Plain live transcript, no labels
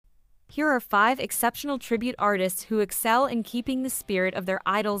Here are 5 exceptional tribute artists who excel in keeping the spirit of their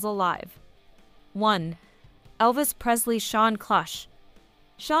idols alive. 1. Elvis Presley. Shawn Clush.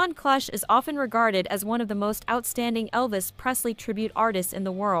 Shawn Clush is often regarded as one of the most outstanding Elvis Presley tribute artists in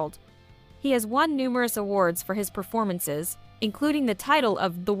the world. He has won numerous awards for his performances, including the title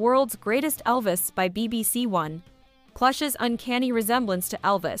of The World's Greatest Elvis by BBC One. Clush's uncanny resemblance to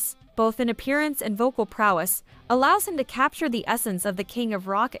Elvis, both in appearance and vocal prowess, allows him to capture the essence of the king of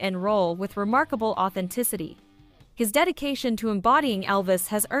rock and roll with remarkable authenticity. His dedication to embodying Elvis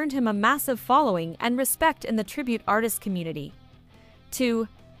has earned him a massive following and respect in the tribute artist community. 2.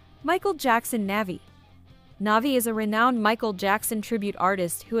 Michael Jackson. Navi. Navi is a renowned Michael Jackson tribute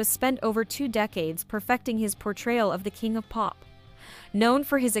artist who has spent over 2 decades perfecting his portrayal of the king of pop. Known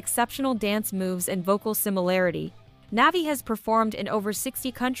for his exceptional dance moves and vocal similarity, Navi has performed in over 60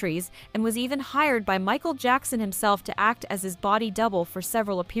 countries and was even hired by Michael Jackson himself to act as his body double for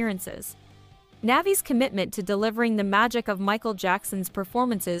several appearances. Navi's commitment to delivering the magic of Michael Jackson's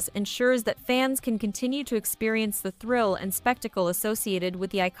performances ensures that fans can continue to experience the thrill and spectacle associated with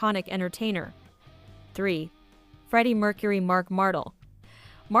the iconic entertainer. 3. Freddie Mercury. Mark Martel.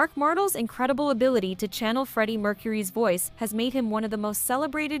 Mark Martel's incredible ability to channel Freddie Mercury's voice has made him one of the most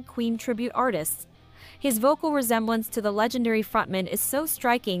celebrated Queen tribute artists. His vocal resemblance to the legendary frontman is so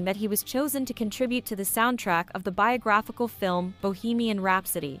striking that he was chosen to contribute to the soundtrack of the biographical film Bohemian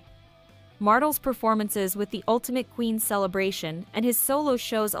Rhapsody. Martel's performances with the Ultimate Queen celebration and his solo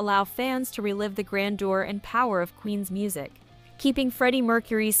shows allow fans to relive the grandeur and power of Queen's music, keeping Freddie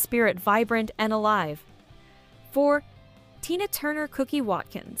Mercury's spirit vibrant and alive. 4. Tina Turner. Cookie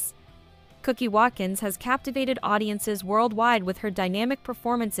Watkins. Cookie Watkins has captivated audiences worldwide with her dynamic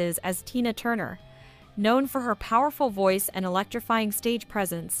performances as Tina Turner. Known for her powerful voice and electrifying stage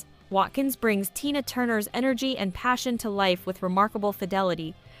presence, Watkins brings Tina Turner's energy and passion to life with remarkable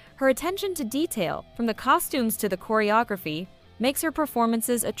fidelity. Her attention to detail, from the costumes to the choreography, makes her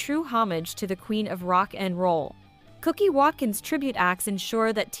performances a true homage to the Queen of Rock and Roll. Cookie Watkins' tribute acts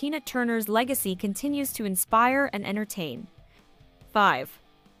ensure that Tina Turner's legacy continues to inspire and entertain. 5.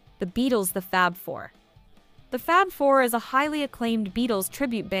 The Beatles. The Fab Four. The Fab Four is a highly acclaimed Beatles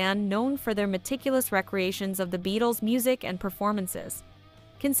tribute band known for their meticulous recreations of the Beatles' music and performances.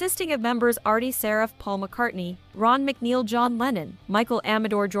 Consisting of members Artie Saraf, Paul McCartney, Ron McNeil, John Lennon, Michael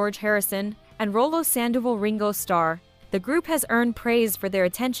Amador, George Harrison, and Rollo Sandoval, Ringo Starr, the group has earned praise for their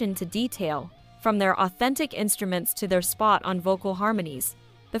attention to detail, from their authentic instruments to their spot on vocal harmonies.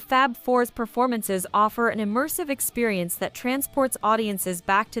 The Fab Four's performances offer an immersive experience that transports audiences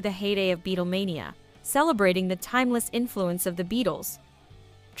back to the heyday of Beatlemania, celebrating the timeless influence of the Beatles.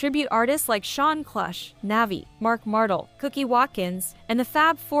 Tribute artists like Shawn Clush, Navi, Mark Martel, Cookie Watkins, and the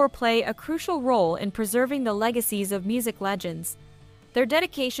Fab Four play a crucial role in preserving the legacies of music legends. Their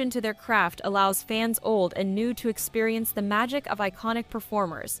dedication to their craft allows fans old and new to experience the magic of iconic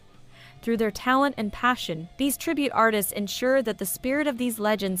performers. Through their talent and passion, these tribute artists ensure that the spirit of these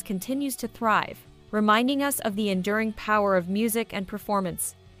legends continues to thrive, reminding us of the enduring power of music and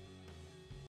performance.